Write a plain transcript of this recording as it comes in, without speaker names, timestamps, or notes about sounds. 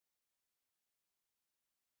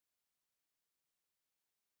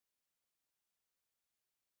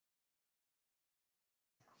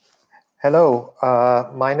Hello,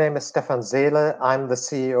 my name is Stefan Seele. I'm the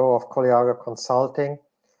CEO of Coleago Consulting.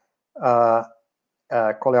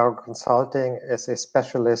 Coleago Consulting is a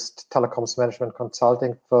specialist telecoms management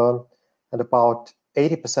consulting firm, and about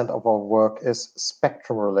 80% of our work is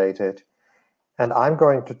spectrum related. And I'm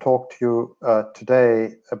going to talk to you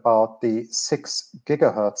today about the 6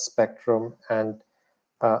 gigahertz spectrum and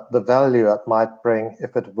the value it might bring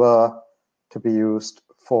if it were to be used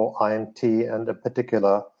for IMT and in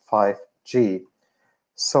particular 5G.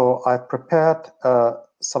 So I prepared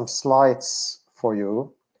some slides for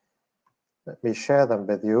you. Let me share them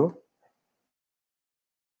with you.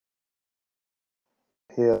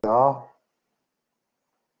 Here they are.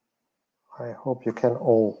 I hope you can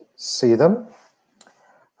all see them.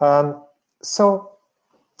 So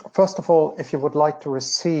first of all, if you would like to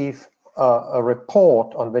receive a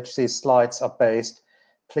report on which these slides are based,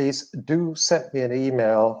 please do send me an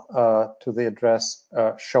email to the address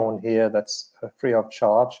shown here. That's free of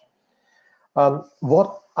charge.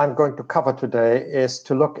 What I'm going to cover today is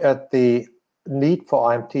to look at the need for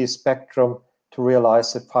IMT spectrum to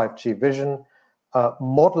realize the 5G vision,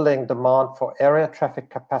 modeling demand for area traffic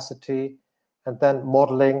capacity, and then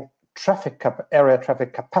modeling area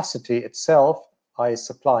traffic capacity itself, i.e.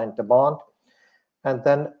 supply and demand, and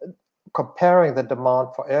then comparing the demand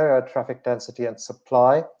for area traffic density and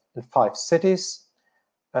supply in 5 cities,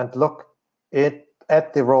 and look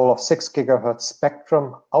at the role of 6 gigahertz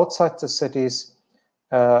spectrum outside the cities,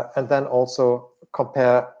 and then also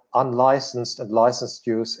compare unlicensed and licensed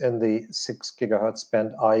use in the 6 gigahertz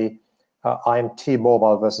band, i.e. IMT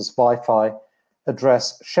mobile versus Wi-Fi,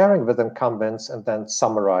 address sharing with incumbents, and then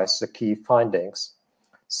summarize the key findings.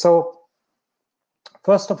 So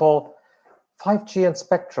first of all, 5G and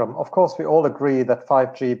spectrum. Of course, we all agree that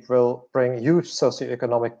 5G will bring huge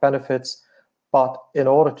socioeconomic benefits, but in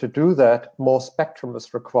order to do that, more spectrum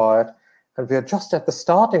is required. And we are just at the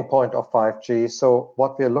starting point of 5G. So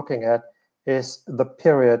what we're looking at is the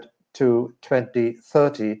period to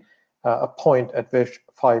 2030, a point at which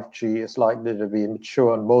 5G is likely to be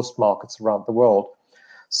mature in most markets around the world.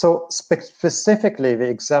 So specifically, we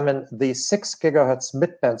examine the 6 gigahertz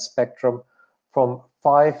midband spectrum from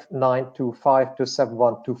 5925 to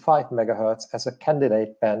 7125 megahertz as a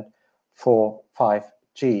candidate band for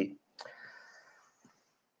 5G.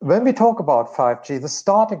 When we talk about 5G, the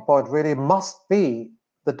starting point really must be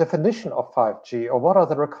the definition of 5G, or what are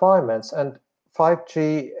the requirements. And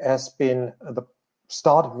 5G has been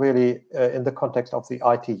started really in the context of the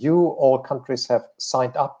ITU. All countries have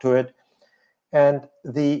signed up to it. And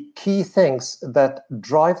the key things that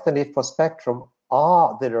drive the need for spectrum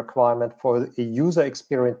are the requirement for a user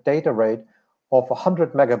experience data rate of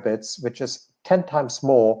 100 megabits, which is 10 times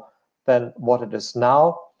more than what it is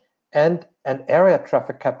now, and an area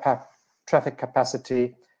traffic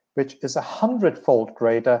capacity, which is 100-fold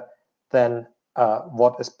greater than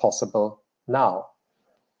what is possible now.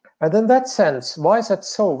 And in that sense, why is that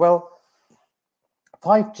so? Well,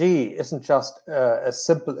 5G isn't just a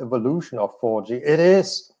simple evolution of 4G. It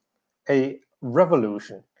is a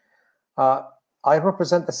revolution. I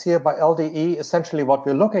represent this here by LDE. Essentially, what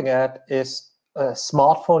we're looking at is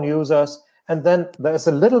smartphone users, and then there's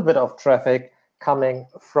a little bit of traffic coming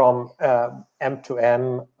from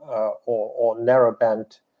M2M or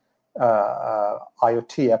narrowband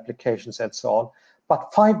IoT applications and so on.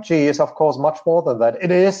 But 5G is, of course, much more than that. It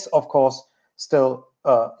is, of course, still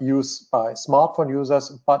used by smartphone users,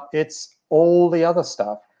 but it's all the other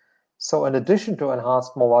stuff. So in addition to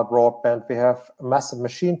enhanced mobile broadband, we have massive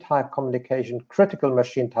machine type communication, critical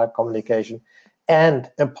machine type communication, and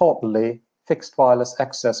importantly, fixed wireless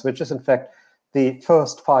access, which is in fact the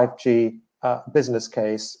first 5G business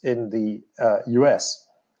case in the US.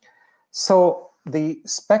 So the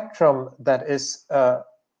spectrum that is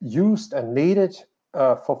used and needed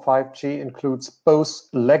for 5G includes both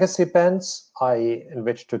legacy bands, i.e. in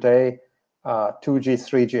which today 2G,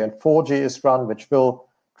 3G, and 4G is run, which will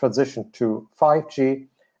transition to 5G,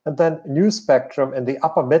 and then new spectrum in the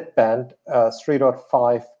upper mid-band,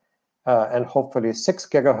 3.5 and hopefully 6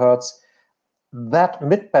 gigahertz. That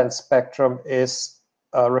mid-band spectrum is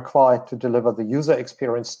required to deliver the user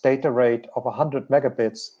experience data rate of 100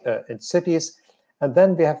 megabits in cities. And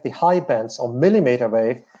then we have the high bands or millimeter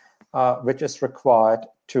wave, which is required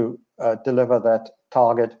to deliver that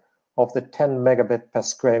target of the 10 megabit per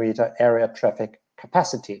square meter area traffic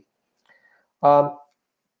capacity.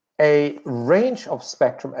 A range of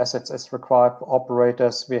spectrum assets is required for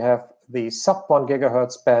operators. We have the sub 1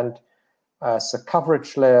 gigahertz band as a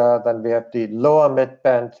coverage layer. Then we have the lower mid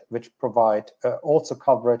band, which provide also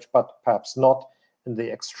coverage, but perhaps not in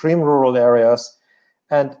the extreme rural areas.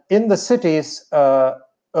 And in the cities,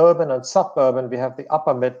 urban and suburban, we have the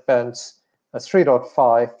upper mid bands,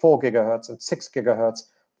 3.5, 4 gigahertz, and 6 gigahertz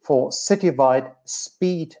for citywide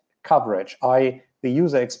speed coverage, i.e. the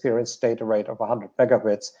user experience data rate of 100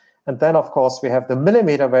 megabits. And then, of course, we have the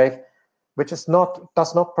millimeter wave, which does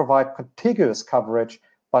not provide contiguous coverage,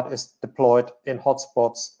 but is deployed in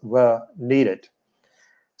hotspots where needed.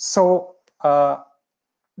 So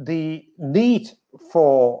the need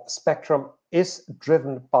for spectrum is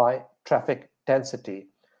driven by traffic density.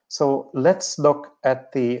 So let's look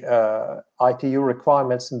at the ITU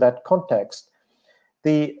requirements in that context.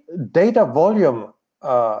 The data volume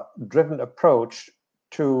driven approach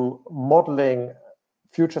to modeling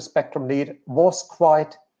future spectrum need was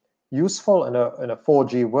quite useful in a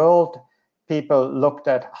 4G world. People looked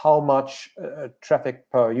at how much traffic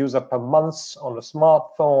per user per month on a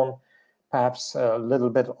smartphone, perhaps a little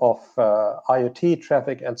bit of IoT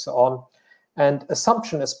traffic and so on. And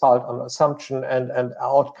assumption is piled on assumption, and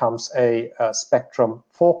out comes a spectrum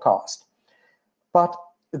forecast. But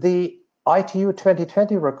the ITU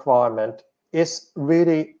 2020 requirement is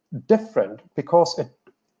really different because it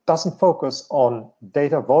doesn't focus on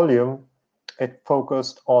data volume, it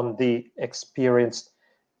focused on the experienced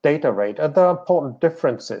data rate. And there are important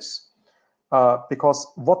differences because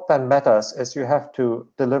what then matters is you have to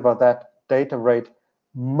deliver that data rate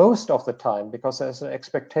most of the time, because there's an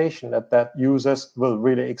expectation that users will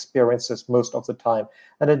really experience this most of the time.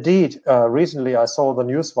 And indeed, recently I saw the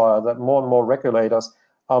newswire that more and more regulators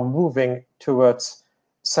are moving towards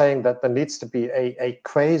saying that there needs to be a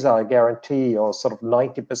quasi guarantee or sort of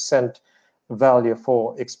 90% value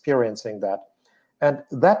for experiencing that. And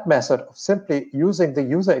that method of simply using the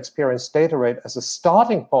user experience data rate as a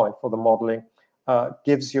starting point for the modeling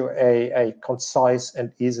gives you a concise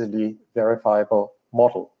and easily verifiable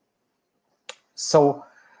model. So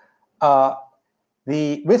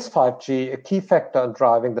with 5G, a key factor in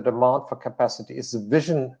driving the demand for capacity is the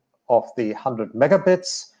vision of the 100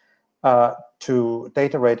 megabits to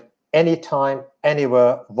data rate anytime,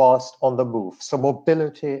 anywhere, whilst on the move. So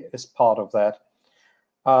mobility is part of that.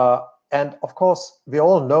 And of course, we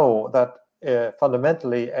all know that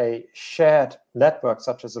fundamentally a shared network,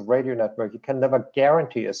 such as a radio network, you can never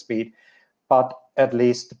guarantee a speed, but at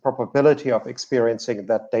least the probability of experiencing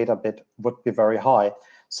that data bit would be very high.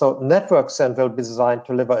 So networks then will be designed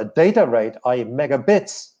to deliver a data rate, i.e.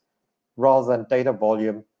 megabits, rather than data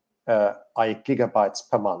volume, i.e. gigabytes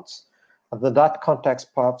per month. And in that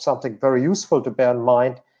context, perhaps something very useful to bear in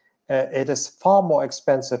mind, it is far more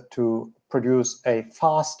expensive to produce a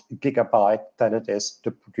fast gigabyte than it is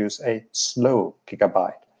to produce a slow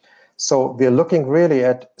gigabyte. So we're looking really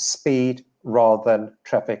at speed rather than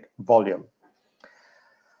traffic volume.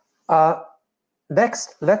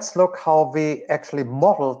 Next, let's look how we actually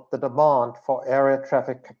modeled the demand for area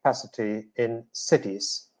traffic capacity in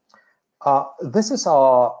cities. This is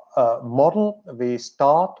our model. We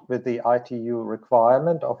start with the ITU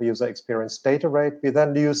requirement of user experience data rate. We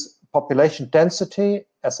then use population density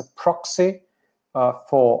as a proxy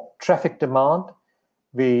for traffic demand.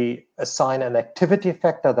 We assign an activity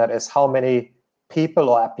factor, that is how many people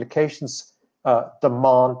or applications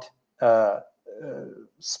demand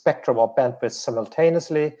spectrum or bandwidth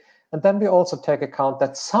simultaneously. And then we also take account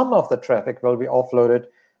that some of the traffic will be offloaded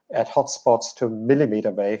at hotspots to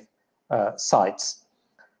millimeter wave sites.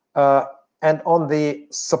 And on the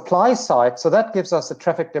supply side, so that gives us the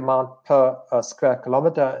traffic demand per square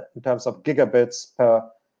kilometer in terms of gigabits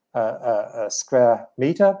per square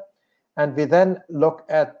meter. And we then look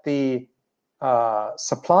at the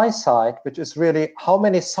supply side, which is really how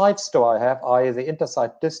many sites do I have, i.e. the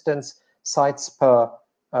intersite distance, sites per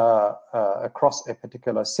across a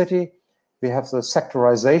particular city. We have the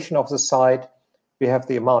sectorization of the site. We have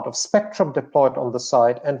the amount of spectrum deployed on the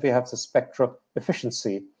site, and we have the spectral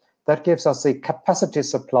efficiency. That gives us the capacity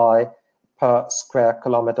supply per square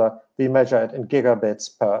kilometer. We measure it in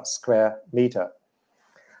gigabits per square meter.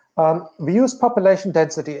 We use population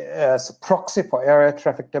density as a proxy for area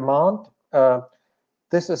traffic demand.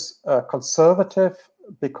 This is conservative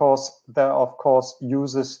because there are, of course,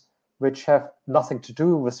 users which have nothing to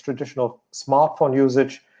do with traditional smartphone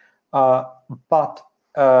usage, but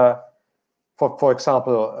for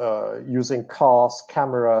example, using cars,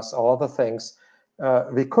 cameras, or other things,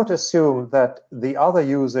 we could assume that the other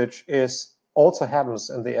usage also happens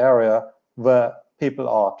in the area where people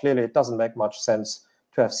are. Clearly, it doesn't make much sense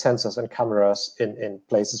to have sensors and cameras in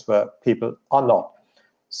places where people are not.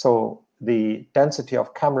 So the density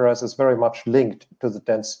of cameras is very much linked to the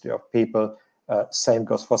density of people. Same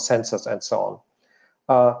goes for sensors and so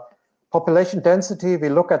on. Population density, we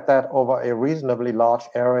look at that over a reasonably large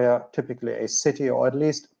area, typically a city or at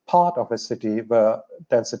least part of a city where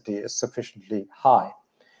density is sufficiently high.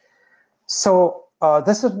 So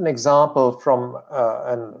this is an example from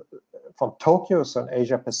Tokyo, so in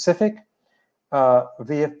Asia Pacific.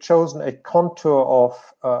 We have chosen a contour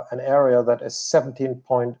of an area that is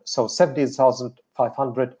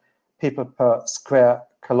 17,500 people per square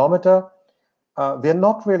kilometer. We are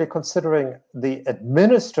not really considering the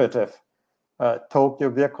administrative Tokyo.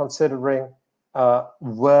 We are considering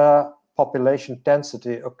where population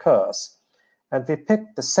density occurs. And we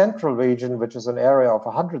picked the central region, which is an area of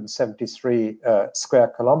 173 square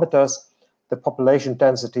kilometers, the population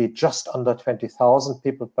density just under 20,000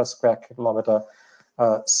 people per square kilometer,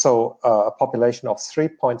 so a population of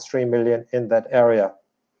 3.3 million in that area.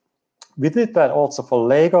 We did that also for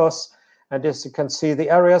Lagos, and as you can see, the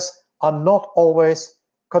areas are not always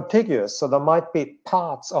contiguous, so there might be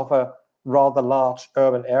parts of a rather large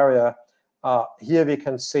urban area. Here we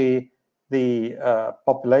can see the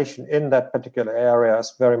population in that particular area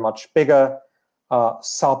is very much bigger.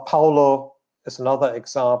 Sao Paulo is another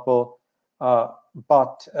example,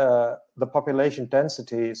 but the population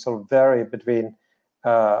density sort of vary between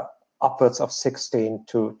upwards of 16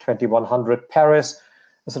 to 2100. Paris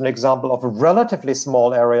is an example of a relatively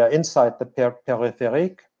small area inside the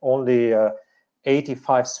périphérique, only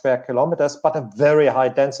 85 square kilometers, but a very high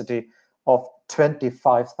density of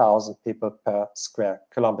 25,000 people per square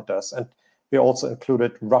kilometers. And we also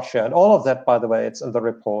included Russia. And all of that, by the way, it's in the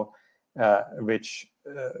report, which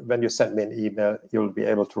when you send me an email, you'll be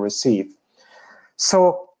able to receive.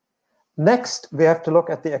 So next, we have to look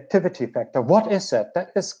at the activity factor. What is that?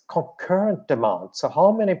 That is concurrent demand. So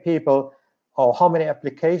how many people or how many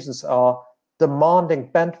applications are demanding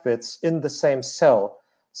bandwidths in the same cell?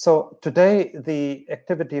 So today, the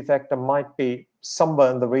activity factor might be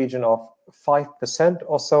somewhere in the region of 5%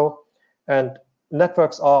 or so. And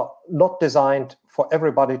networks are not designed for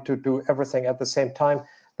everybody to do everything at the same time.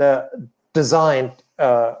 They're designed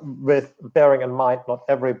with bearing in mind not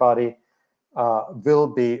everybody will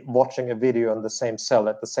be watching a video on the same cell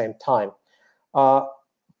at the same time.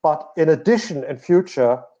 But in addition, in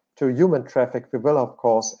future to human traffic, we will, of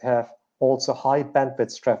course, have also high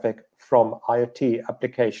bandwidth traffic from IoT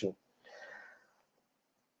application.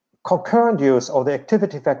 Concurrent use of the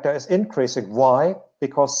activity factor is increasing. Why?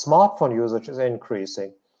 Because smartphone usage is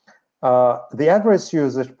increasing. The average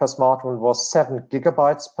usage per smartphone was 7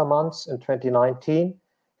 gigabytes per month in 2019.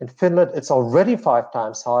 In Finland, it's already 5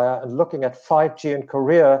 times higher. And looking at 5G in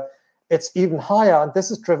Korea, it's even higher. And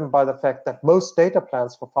this is driven by the fact that most data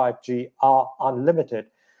plans for 5G are unlimited.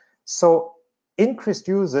 So increased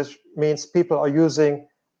usage means people are using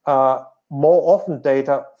more often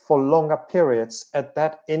data for longer periods, and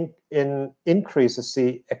that increases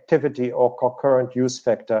the activity or concurrent use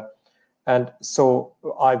factor. And so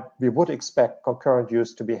we would expect concurrent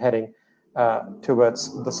use to be heading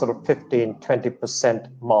towards the sort of 15–20%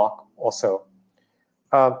 mark or so.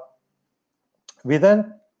 We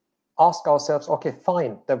then ask ourselves, okay,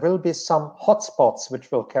 fine, there will be some hotspots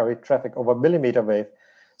which will carry traffic over millimeter wave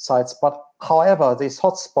sites, but however, these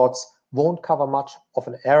hotspots won't cover much of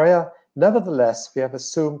an area. Nevertheless, we have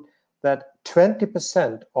assumed that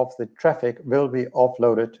 20% of the traffic will be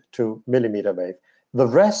offloaded to millimeter wave. The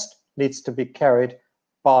rest needs to be carried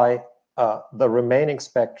by the remaining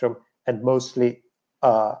spectrum, and mostly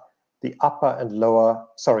the upper and lower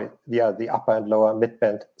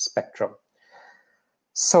mid-band spectrum.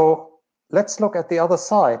 So let's look at the other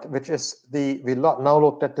side, which is we now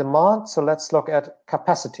looked at demand. So let's look at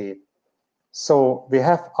capacity. So we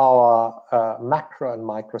have our macro and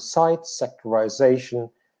micro sites, sectorization,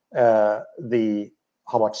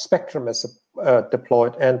 how much spectrum is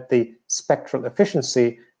deployed, and the spectral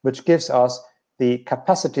efficiency, which gives us the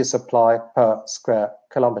capacity supply per square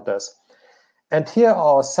kilometers. And here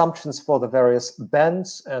are assumptions for the various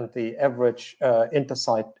bands and the average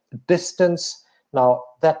intersite distance. Now,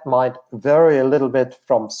 that might vary a little bit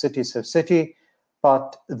from city to city,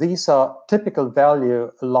 but these are typical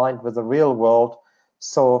value aligned with the real world.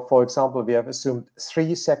 So, for example, we have assumed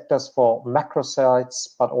 3 sectors for macro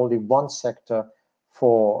sites, but only 1 sector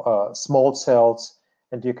for small cells.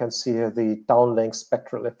 And you can see here the downlink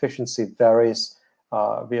spectral efficiency varies.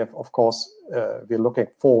 We have, of course, we're looking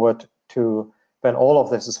forward to when all of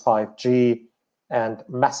this is 5G and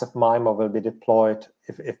massive MIMO will be deployed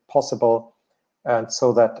if possible. And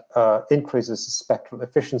so that increases the spectral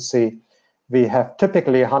efficiency. We have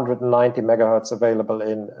typically 190 megahertz available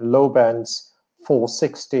in low bands,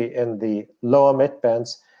 460 in the lower mid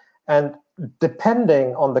bands, and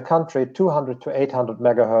depending on the country, 200 to 800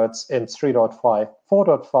 megahertz in 3.5,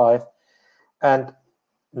 4.5, and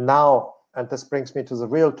now, and this brings me to the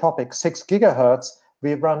real topic, 6 gigahertz,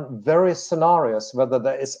 we run various scenarios, whether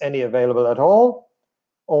there is any available at all,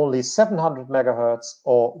 only 700 megahertz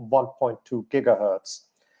or 1.2 gigahertz.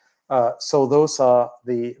 So those are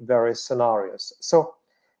the various scenarios. So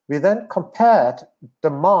we then compared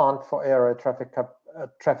demand for area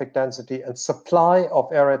traffic density and supply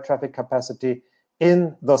of area traffic capacity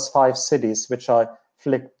in those 5 cities, which I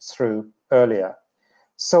flicked through earlier.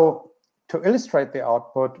 So to illustrate the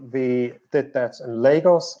output, we did that in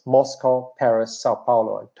Lagos, Moscow, Paris, Sao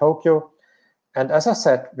Paulo, and Tokyo. And as I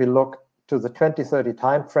said, we look to the 2030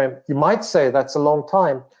 timeframe. You might say that's a long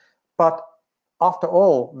time, but after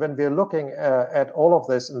all, when we're looking at all of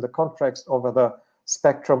this in the context over the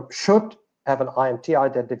spectrum, should have an IMT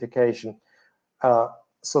identification.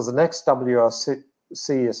 So the next WRC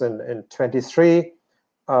is in 23.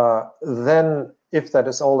 Then if that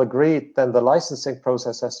is all agreed, then the licensing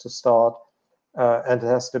process has to start and it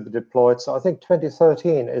has to be deployed. So I think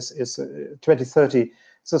 2013 is 2030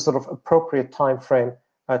 is a sort of appropriate time frame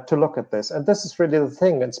to look at this. And this is really the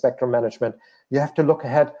thing in spectrum management. You have to look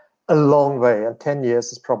ahead a long way, and 10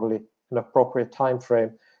 years is probably an appropriate time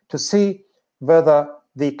frame to see whether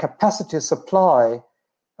the capacity supply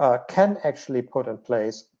can actually put in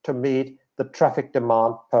place to meet the traffic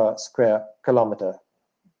demand per square kilometer.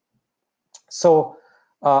 So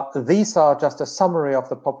these are just a summary of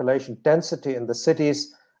the population density in the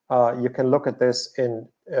cities. You can look at this in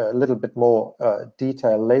a little bit more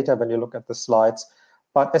detail later when you look at the slides.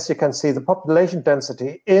 But as you can see, the population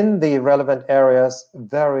density in the relevant areas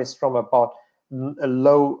varies from about a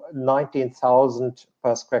low 19,000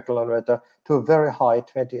 per square kilometer to a very high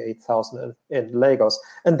 28,000 in Lagos.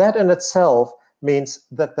 And that in itself means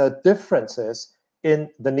that there are differences in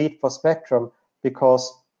the need for spectrum,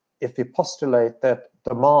 because if we postulate that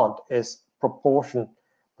demand is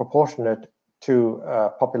proportionate to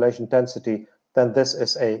population density, then this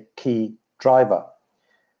is a key driver.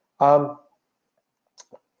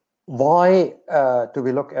 Why do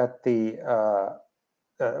we look at the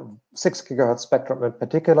 6 gigahertz spectrum in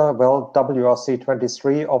particular? Well,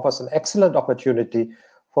 WRC23 offers an excellent opportunity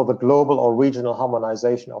for the global or regional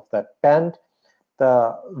harmonization of that band.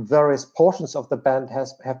 The various portions of the band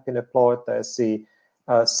have been deployed. There's the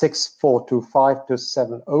 6425 to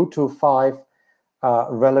 7025,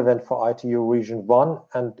 relevant for ITU region 1,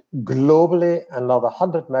 and globally another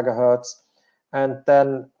 100 megahertz. And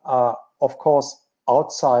then, of course,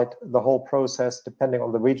 outside the whole process, depending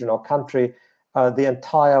on the region or country, the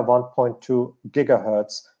entire 1.2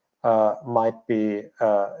 gigahertz might be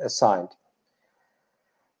assigned.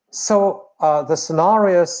 So the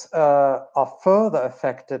scenarios are further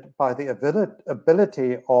affected by the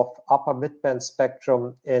ability of upper mid-band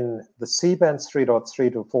spectrum in the C-bands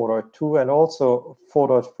 3.3 to 4.2 and also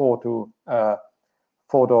 4.4 to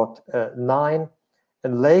 4.9.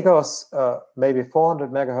 In Lagos, maybe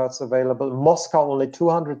 400 megahertz available. Moscow, only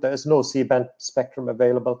 200. There is no C-band spectrum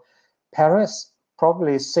available. Paris,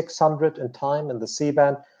 probably 600 in time in the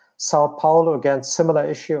C-band. Sao Paulo, again, similar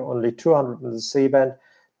issue, only 200 in the C-band.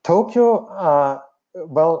 Tokyo,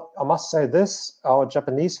 well, I must say this, our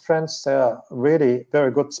Japanese friends, they're really very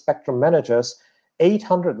good spectrum managers.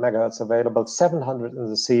 800 megahertz available, 700 in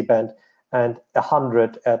the C-band, and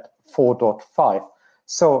 100 at 4.5.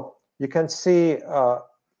 So you can see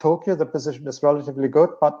Tokyo, the position is relatively good,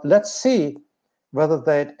 but let's see whether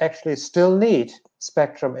they actually still need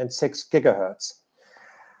spectrum in 6 gigahertz.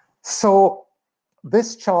 So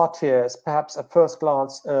this chart here is perhaps at first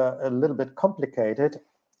glance a little bit complicated.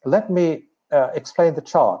 Let me explain the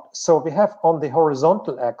chart. So we have on the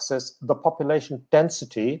horizontal axis the population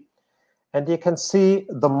density, and you can see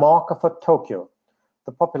the marker for Tokyo.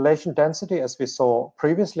 The population density, as we saw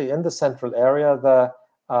previously in the central area, there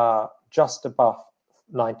just above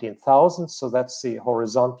 19,000. So that's the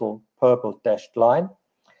horizontal purple dashed line.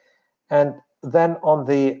 And then on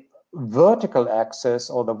the vertical axis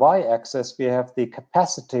or the y-axis, we have the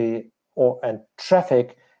capacity and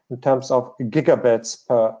traffic in terms of gigabits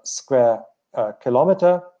per square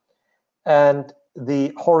kilometer. And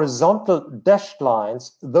the horizontal dashed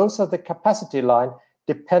lines, those are the capacity line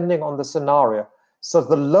depending on the scenario. So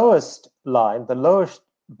the lowest line, the lowest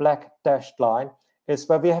black dashed line, is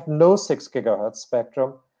where we have no 6 gigahertz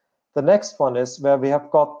spectrum. The next one is where we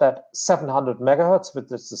have got that 700 megahertz,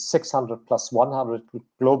 which is the 600 plus 100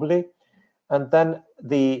 globally. And then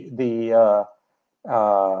the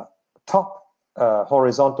top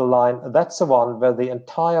horizontal line, that's the one where the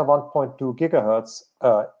entire 1.2 gigahertz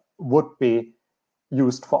would be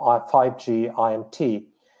used for 5G IMT.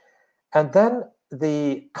 And then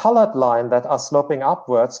the colored line that are sloping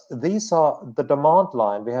upwards, these are the demand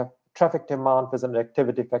line. We have traffic demand with an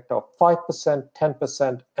activity factor of 5%,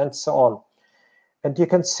 10%, and so on. And you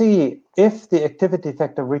can see if the activity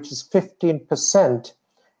factor reaches 15%,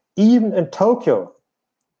 even in Tokyo,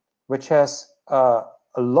 which has a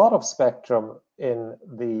lot of spectrum in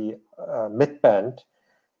the mid-band,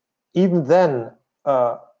 even then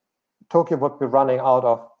Tokyo would be running out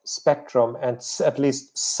of spectrum, and at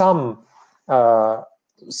least some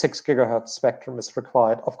 6 gigahertz spectrum is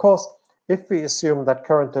required. Of course, if we assume that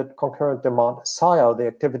concurrent demand is higher, the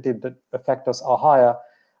activity factors are higher,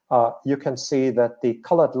 you can see that the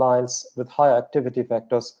colored lines with higher activity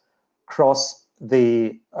factors cross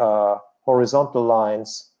the horizontal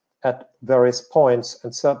lines at various points,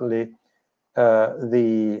 and certainly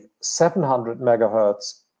the 700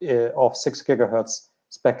 megahertz of 6 gigahertz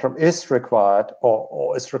spectrum is required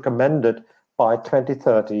or is recommended by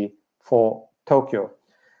 2030 for Tokyo.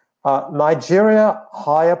 Nigeria,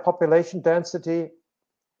 higher population density.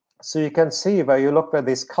 So you can see where you look where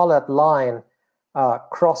this colored line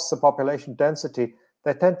cross the population density,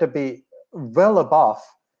 they tend to be well above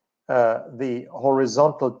the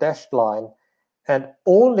horizontal dashed line. And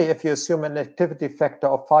only if you assume an activity factor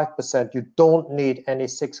of 5%, you don't need any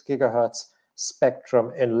 6 gigahertz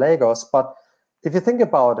spectrum in Lagos. But if you think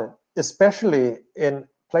about it, especially in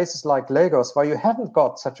places like Lagos, where you haven't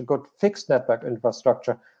got such a good fixed network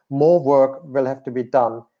infrastructure, more work will have to be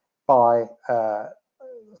done by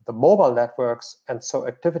the mobile networks, and so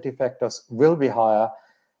activity factors will be higher.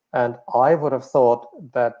 And I would have thought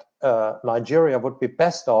that Nigeria would be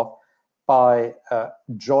best off by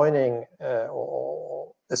joining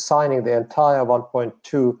or assigning the entire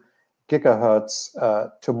 1.2 gigahertz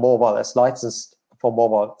to mobile as licensed for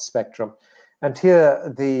mobile spectrum. And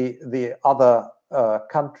here the other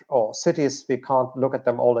country or cities, we can't look at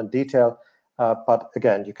them all in detail, but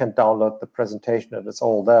again, you can download the presentation and it's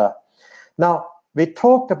all there. Now, we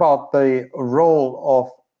talked about the role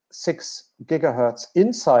of 6 gigahertz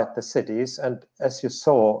inside the cities, and as you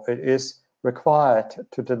saw, it is required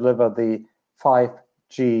to deliver the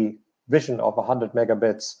 5G vision of 100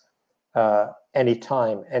 megabits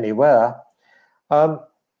anytime, anywhere.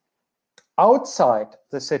 Outside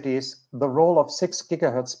the cities, the role of 6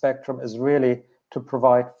 gigahertz spectrum is really to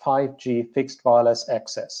provide 5G fixed wireless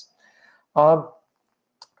access. As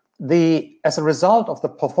a result of the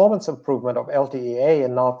performance improvement of LTE-A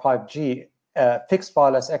and now 5G, fixed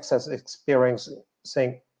wireless access is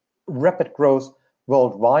experiencing rapid growth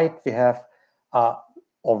worldwide. We have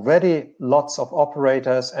already lots of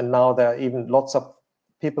operators, and now there are even lots of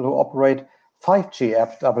people who operate 5G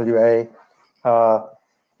FWA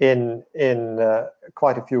in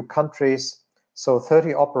quite a few countries. So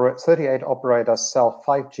 38 operators sell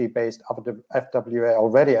 5G-based FWA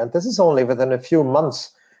already, and this is only within a few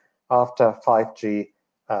months after 5G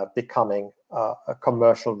becoming a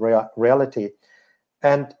commercial reality.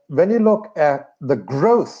 And when you look at the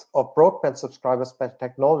growth of broadband subscribers by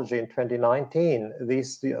technology in 2019,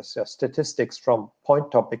 these statistics from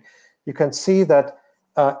Point Topic, you can see that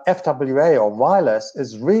FWA or wireless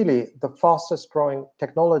is really the fastest growing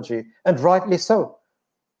technology, and rightly so,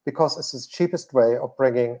 because it's the cheapest way of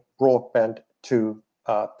bringing broadband to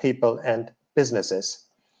people and businesses.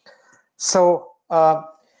 So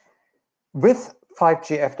with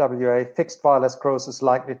 5G FWA, fixed wireless growth is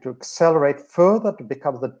likely to accelerate further to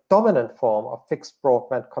become the dominant form of fixed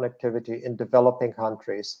broadband connectivity in developing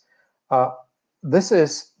countries. This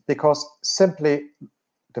is because simply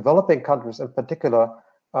developing countries in particular,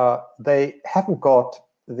 they haven't got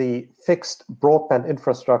the fixed broadband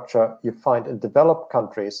infrastructure you find in developed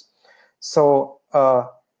countries. So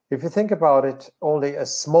if you think about it, only a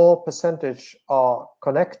small percentage are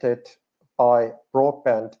connected by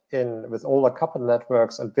broadband with all the coupled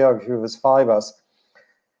networks and very few with fibers.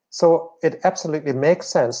 So it absolutely makes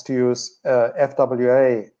sense to use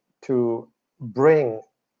FWA to bring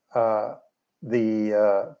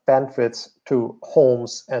the bandwidth to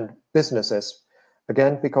homes and businesses.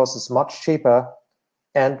 Again, because it's much cheaper,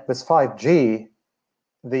 and with 5G,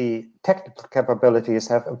 the technical capabilities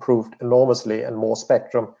have improved enormously and more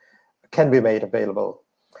spectrum can be made available.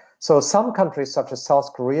 So some countries such as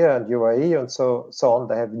South Korea and UAE and so on,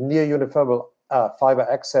 they have near universal fiber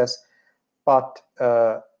access, but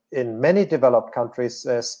in many developed countries,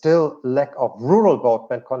 there's still lack of rural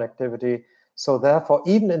broadband connectivity. So therefore,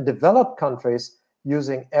 even in developed countries,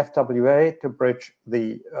 using FWA to bridge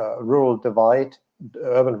the urban-rural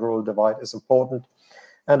divide is important.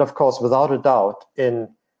 And of course, without a doubt, in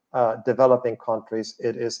developing countries,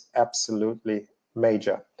 it is absolutely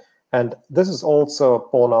major. And this is also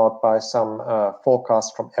borne out by some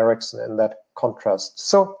forecasts from Ericsson in that contrast.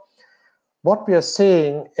 So what we are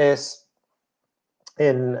seeing is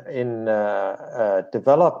in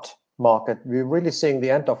developed market, we're really seeing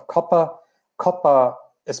the end of copper. copper,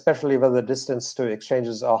 especially where the distance to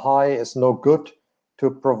exchanges are high, is no good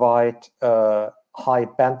to provide high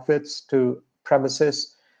bandwidths to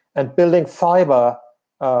premises. And building fiber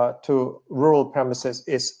to rural premises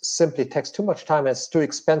is simply takes too much time and it's too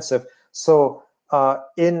expensive. So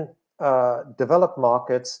in developed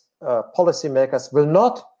markets, policymakers will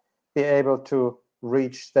not be able to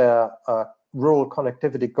reach their rural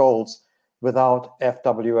connectivity goals without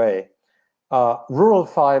FWA. Rural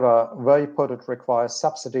fiber, where you put it, requires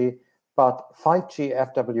subsidy, but 5G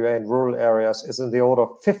FWA in rural areas is in the order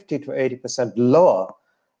of 50 to 80% lower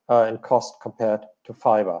in cost compared to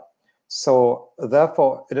fiber. So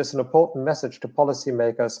therefore, it is an important message to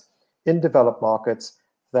policymakers in developed markets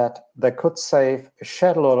that they could save a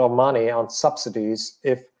shed load of money on subsidies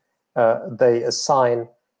if they assign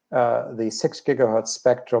the 6 gigahertz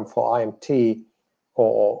spectrum for IMT,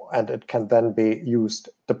 and it can then be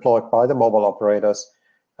deployed by the mobile operators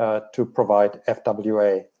to provide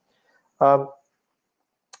FWA.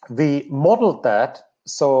 We modeled that,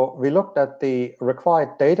 so we looked at the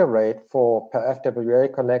required data rate for per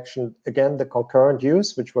FWA connection, again, the concurrent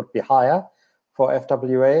use, which would be higher for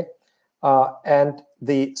FWA, and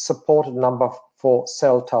the supported number for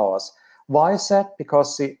cell towers. Why is that?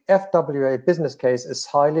 Because the FWA business case is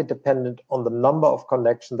highly dependent on the number of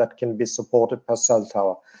connections that can be supported per cell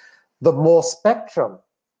tower. The more spectrum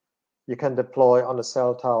you can deploy on a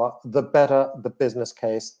cell tower, the better the business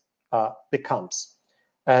case becomes.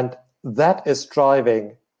 And that is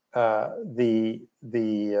driving the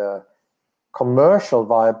commercial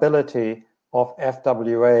viability of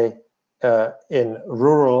FWA in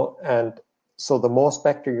rural. And so the more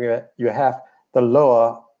spectrum you have, the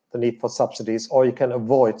lower the need for subsidies, or you can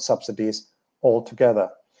avoid subsidies altogether.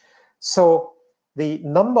 So the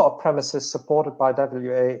number of premises supported by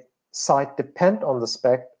FWA site depend on the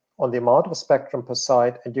amount of spectrum per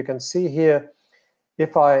site. And you can see here,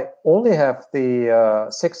 if I only have the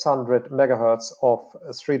 600 megahertz of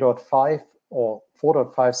 3.5 or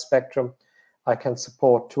 4.5 spectrum, I can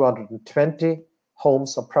support 220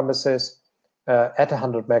 homes or premises at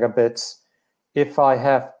 100 megabits. If I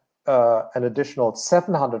have an additional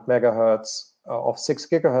 700 megahertz of 6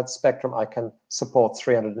 gigahertz spectrum, I can support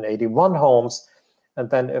 381 homes.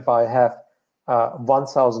 And then if I have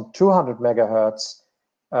 1,200 megahertz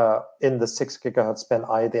in the 6 gigahertz band,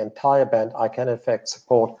 the entire band, I can in fact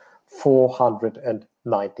support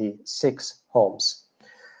 496 homes.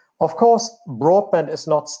 Of course, broadband is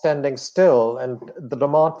not standing still, and the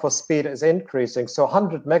demand for speed is increasing. So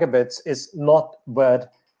 100 megabits is not where it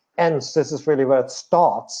ends. This is really where it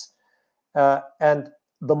starts. And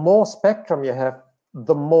the more spectrum you have,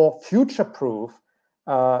 the more future-proof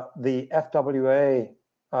the FWA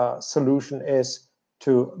solution is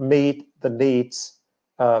to meet the needs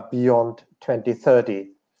beyond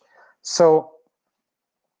 2030. So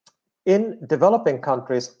in developing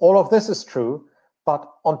countries, all of this is true, but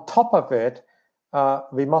on top of it,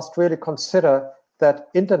 we must really consider that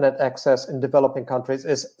internet access in developing countries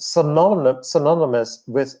is synonymous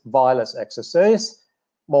with wireless access. There is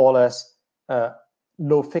more or less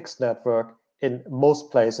no fixed network in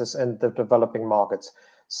most places in the developing markets.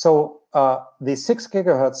 So the 6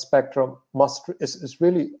 gigahertz spectrum is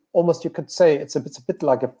really almost, you could say, it's a bit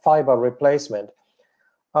like a fiber replacement.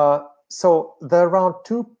 So there are around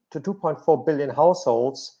 2 to 2.4 billion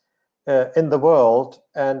households in the world,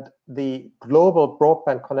 and the global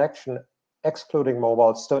broadband connection, excluding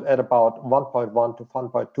mobile, stood at about 1.1 to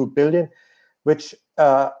 1.2 billion, which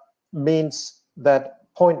means that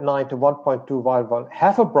 0.9 to 1.2 while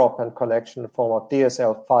have a broadband connection in the form of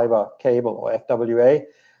DSL, fiber, cable, or FWA,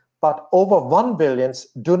 but over 1 billion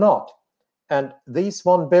do not. And these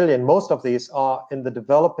 1 billion, most of these are in the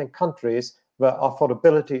developing countries where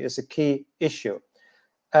affordability is a key issue.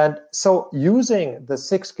 And so using the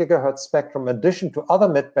 6 gigahertz spectrum in addition to other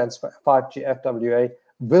midbands for 5G FWA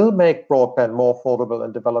will make broadband more affordable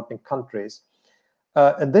in developing countries.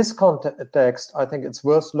 In this context, I think it's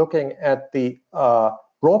worth looking at the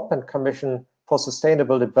Broadband Commission for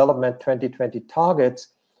Sustainable Development 2020 targets.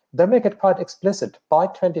 They make it quite explicit. By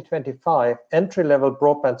 2025, entry-level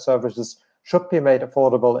broadband services should be made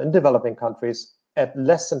affordable in developing countries at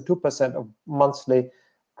less than 2% of monthly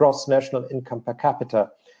gross national income per capita.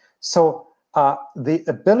 So the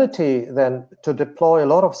ability then to deploy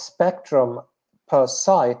a lot of spectrum per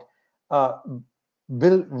site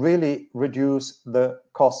will really reduce the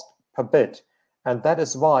cost per bit. And that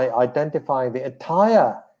is why identifying the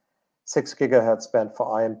entire 6 gigahertz band for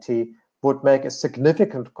IMT would make a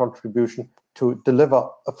significant contribution to deliver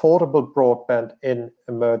affordable broadband in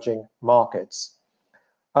emerging markets.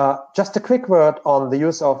 Just a quick word on the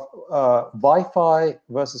use of Wi-Fi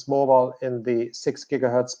versus mobile in the 6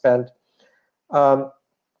 gigahertz band.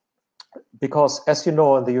 Because, as you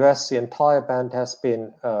know, in the US, the entire band has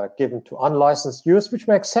been given to unlicensed use, which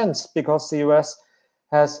makes sense because the US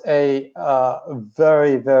has a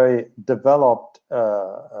very, very developed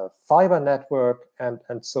fiber network, and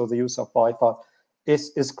so the use of Wi-Fi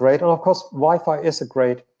is great. And of course, Wi-Fi is a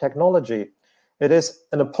great technology. It is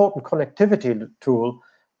an important connectivity tool,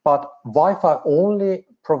 but Wi-Fi only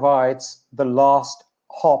provides the last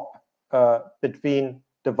hop between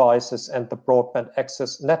devices and the broadband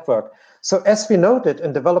access network. So as we noted,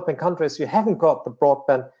 in developing countries, you haven't got the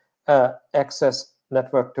broadband access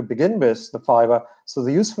network to begin with, the fiber. So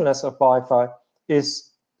the usefulness of Wi-Fi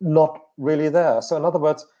is not really there. So in other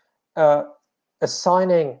words,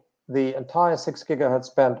 assigning the entire 6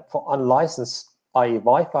 gigahertz band for unlicensed, i.e.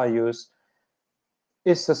 Wi-Fi use,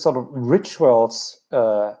 is a sort of rituals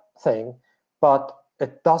thing, but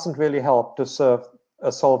it doesn't really help to solve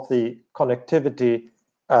the connectivity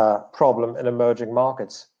problem in emerging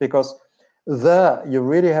markets, because there you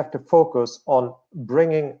really have to focus on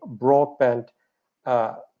bringing broadband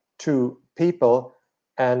to people,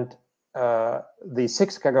 and the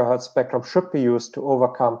 6 gigahertz spectrum should be used to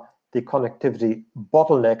overcome the connectivity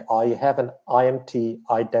bottleneck, i.e. have an IMT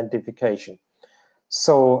identification.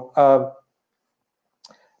 So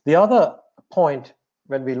the other point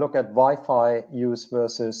when we look at Wi-Fi use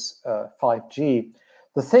versus 5G,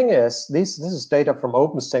 the thing is, this is data from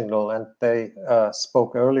OpenSignal, and they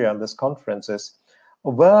spoke earlier in this conference, is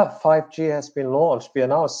where 5G has been launched, we are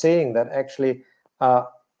now seeing that actually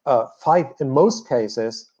in most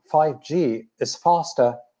cases, 5G is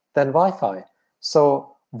faster than Wi-Fi.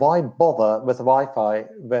 So why bother with Wi-Fi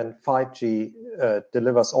when 5G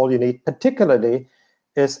delivers all you need, particularly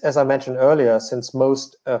is, as I mentioned earlier, since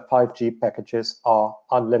most 5G packages are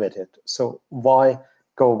unlimited. So why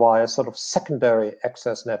go via a sort of secondary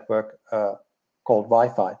access network called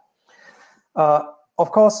Wi-Fi?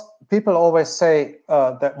 Of course, people always say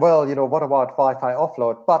that, well, you know, what about Wi-Fi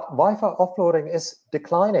offload? But Wi-Fi offloading is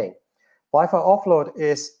declining. Wi-Fi offload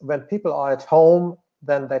is when people are at home,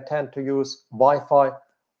 then they tend to use Wi-Fi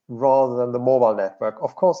rather than the mobile network.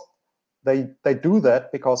 Of course, they do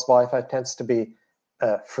that because Wi-Fi tends to be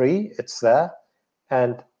free, it's there.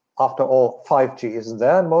 And after all, 5G isn't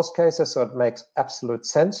there in most cases, so it makes absolute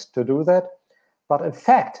sense to do that. But in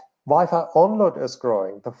fact, Wi-Fi onload is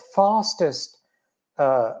growing. The fastest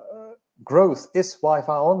growth is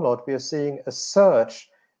Wi-Fi onload. We are seeing a surge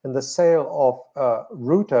in the sale of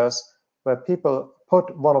routers, where people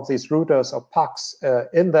put one of these routers or pucks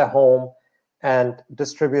in their home and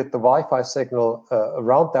distribute the Wi-Fi signal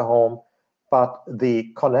around their home. But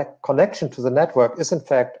the connection to the network is in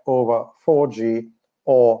fact over 4G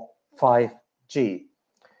or 5G.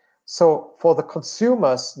 So for the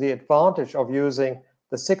consumers, the advantage of using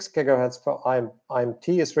the 6 gigahertz for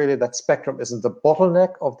IMT is really that spectrum isn't the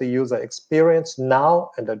bottleneck of the user experience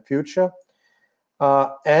now and in future.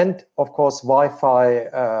 And of course,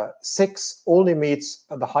 Wi-Fi 6 only meets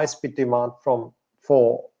the high-speed demand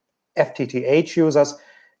for FTTH users.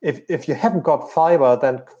 If you haven't got fiber,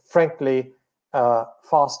 then frankly,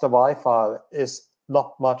 faster Wi-Fi is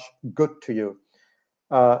not much good to you.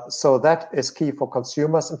 So that is key for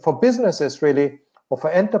consumers. And for businesses, really, or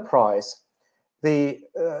for enterprise, the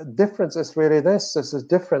difference is really this. There's a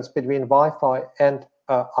difference between Wi-Fi and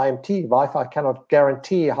IMT. Wi-Fi cannot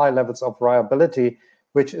guarantee high levels of reliability,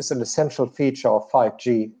 which is an essential feature of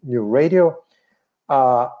 5G new radio.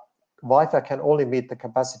 Wi-Fi can only meet the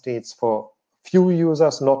capacity needs for few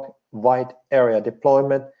users, not wide area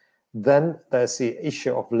deployment. Then there's the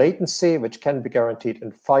issue of latency, which can be guaranteed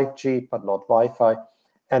in 5G, but not Wi-Fi.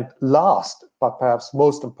 And last, but perhaps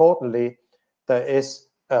most importantly, there is,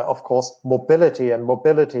 of course, mobility. And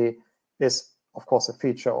mobility is, of course, a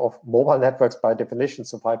feature of mobile networks by definition,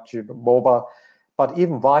 so 5G mobile. But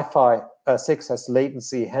even Wi-Fi 6 has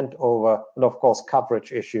latency, handover, and of course,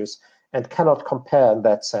 coverage issues, and cannot compare in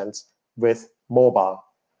that sense with mobile.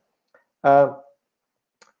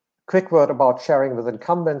 Quick word about sharing with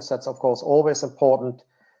incumbents. That's, of course, always important.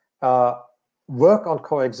 Work on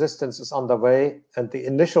coexistence is underway, and the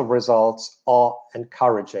initial results are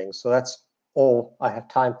encouraging. So that's all I have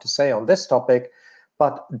time to say on this topic.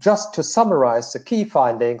 But just to summarize the key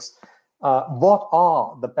findings, what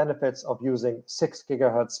are the benefits of using 6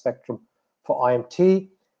 gigahertz spectrum for IMT?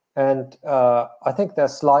 And I think they're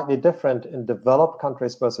slightly different in developed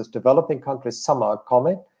countries versus developing countries. Some are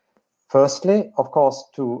common. Firstly, of course,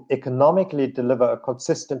 to economically deliver a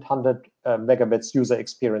consistent 100 megabits user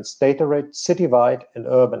experience data rate citywide in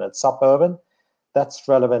urban and suburban. That's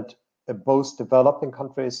relevant both developing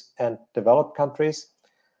countries and developed countries,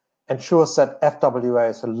 ensures that FWA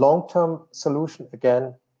is a long-term solution,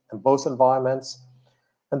 again, in both environments,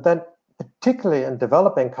 and then particularly in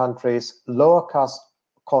developing countries, lower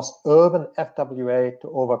cost urban FWA to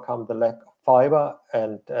overcome the lack of fiber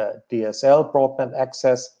and DSL broadband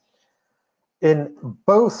access. In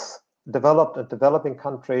both developed and developing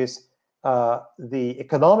countries, the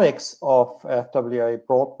economics of FWA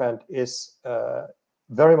broadband is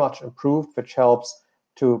very much improved, which helps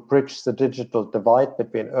to bridge the digital divide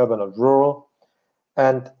between urban and rural.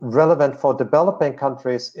 And relevant for developing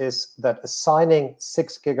countries is that assigning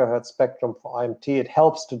 6 gigahertz spectrum for IMT, it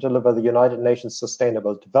helps to deliver the United Nations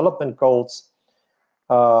Sustainable Development Goals.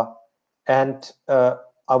 I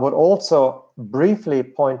would also briefly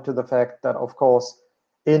point to the fact that, of course,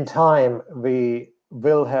 in time, we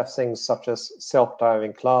will have things such as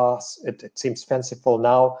self-driving cars. It seems fanciful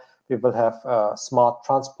now. We will have smart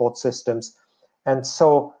transport systems. And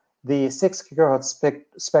so the 6 gigahertz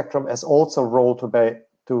spectrum has also a role to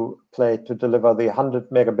play to deliver the 100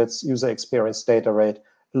 megabits user experience data rate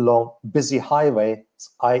along busy highways,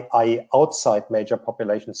 i.e. outside major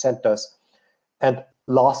population centers. And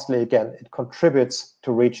lastly, again, it contributes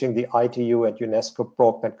to reaching the ITU and UNESCO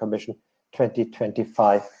Broadband Commission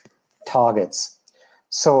 2025 targets.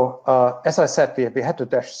 So as I said, we had to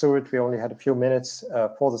dash through it. We only had a few minutes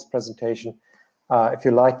for this presentation. If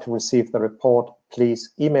you'd like to receive the report,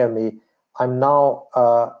 please email me. I'm now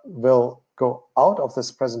will go out of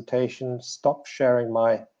this presentation, stop sharing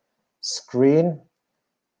my screen,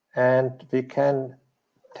 and we can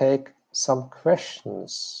take some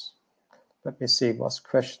questions. Let me see what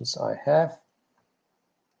questions I have.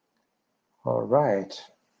 All right.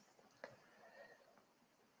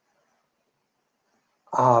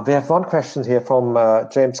 We have one question here from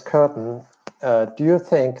James Curtin. Do you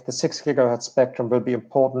think the 6 gigahertz spectrum will be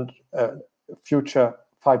important future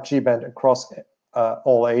 5G band across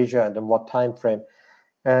all Asia, and in what time frame?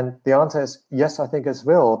 And the answer is yes, I think it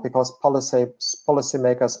will, because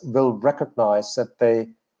policymakers will recognize that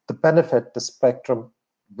the benefit the spectrum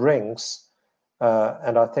brings,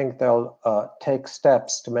 and I think they'll take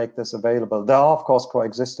steps to make this available. There are, of course,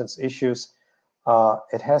 coexistence issues.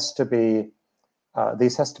 These has to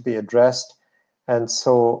be addressed. And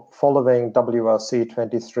so following WRC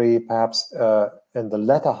 23, perhaps in the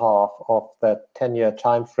latter half of that 10-year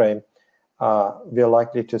time frame, we're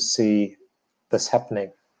likely to see this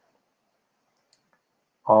happening.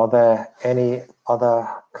 Are there any other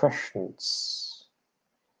questions?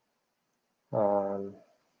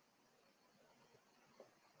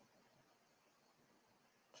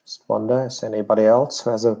 Just wonder, is anybody else who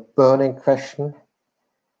has a burning question?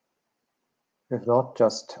 If not,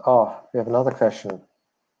 just, we have another question.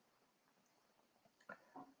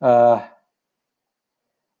 Right.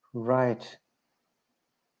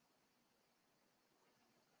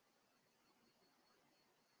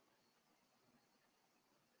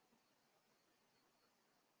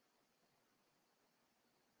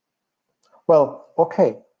 Well,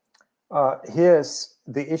 okay. Here's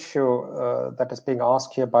the issue that is being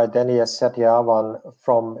asked here by Danny Setiawan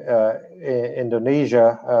from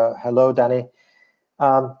Indonesia. Hello, Danny.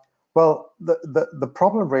 Well, the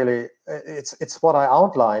problem really, it's what I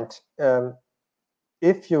outlined.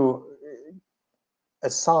 If you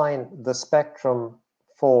assign the spectrum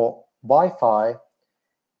for Wi-Fi,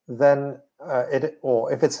 then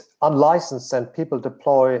if it's unlicensed and people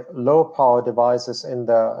deploy low power devices in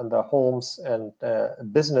their homes and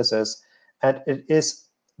businesses, and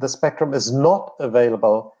the spectrum is not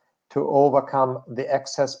available to overcome the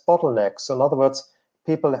access bottlenecks. So in other words,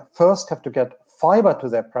 people first have to get fiber to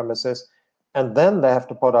their premises, and then they have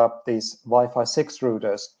to put up these Wi-Fi 6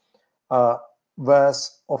 routers.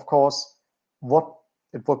 Whereas, of course,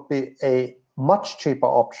 it would be a much cheaper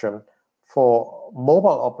option for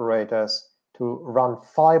mobile operators to run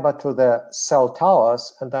fiber to their cell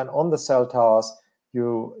towers, and then on the cell towers,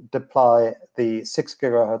 you deploy the 6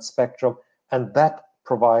 gigahertz spectrum, and that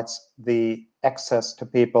provides the access to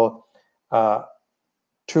people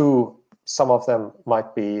to, some of them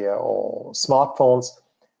might be or smartphones,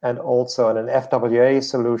 and also in an FWA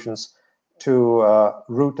solutions to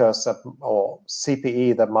routers or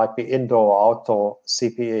CPE that might be indoor or outdoor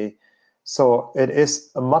CPE. So it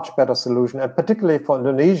is a much better solution, and particularly for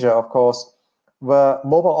Indonesia, of course, where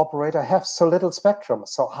mobile operators have so little spectrum.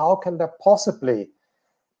 So how can they possibly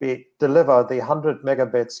deliver the 100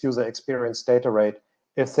 megabits user experience data rate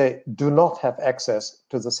if they do not have access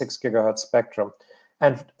to the 6 gigahertz spectrum?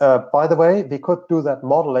 And by the way, we could do that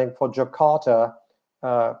modeling for Jakarta.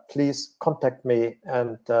 Please contact me,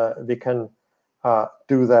 and we can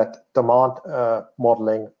do that demand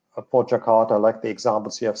modeling for Jakarta, like the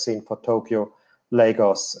examples you have seen for Tokyo,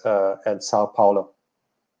 Lagos, and Sao Paulo.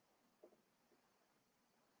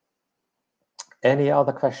 Any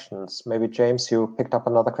other questions? Maybe James, you picked up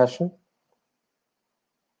another question?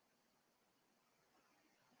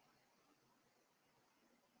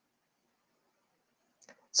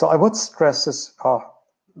 So I would stress this.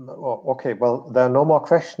 Okay, well, there are no more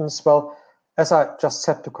questions. Well, as I just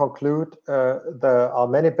said to conclude, there are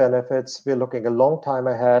many benefits. We're looking a long time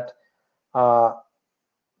ahead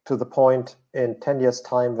to the point in 10 years'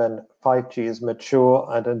 time when 5G is mature.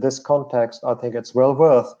 And in this context, I think it's well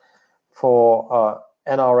worth for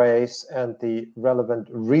NRAs and the relevant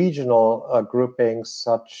regional groupings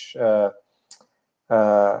such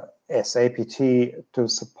as APT to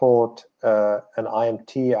support an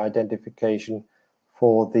IMT identification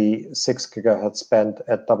for the 6 gigahertz band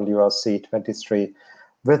at WRC 23.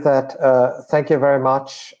 With that, thank you very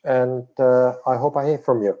much, and I hope I hear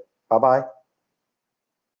from you. Bye-bye.